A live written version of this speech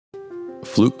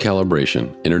Fluke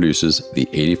Calibration introduces the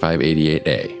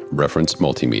 8588A Reference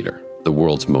Multimeter, the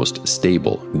world's most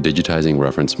stable digitizing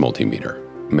reference multimeter.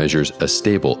 Measures a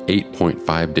stable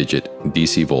 8.5-digit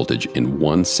DC voltage in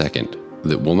 1 second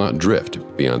that will not drift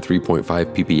beyond 3.5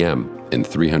 ppm in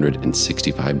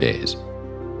 365 days.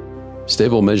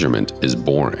 Stable measurement is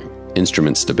boring.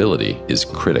 Instrument stability is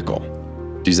critical.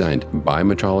 Designed by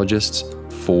metrologists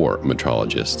for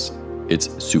metrologists,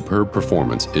 its superb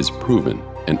performance is proven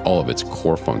in all of its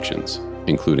core functions,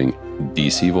 including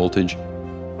DC voltage,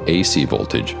 AC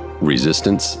voltage,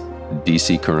 resistance,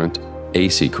 DC current,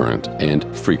 AC current, and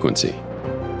frequency.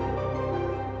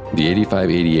 The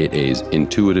 8588A's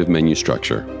intuitive menu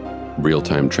structure,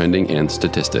 real-time trending and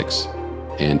statistics,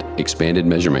 and expanded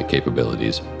measurement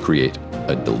capabilities create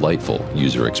a delightful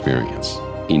user experience.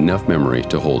 Enough memory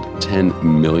to hold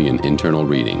 10 million internal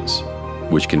readings,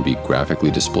 which can be graphically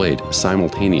displayed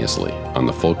simultaneously on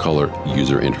the full-color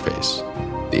user interface.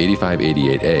 The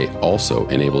 8588A also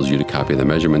enables you to copy the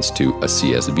measurements to a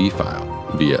CSV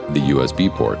file via the USB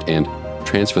port and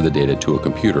transfer the data to a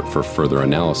computer for further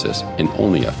analysis in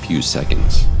only a few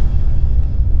seconds.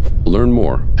 Learn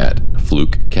more at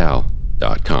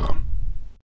flukecal.com.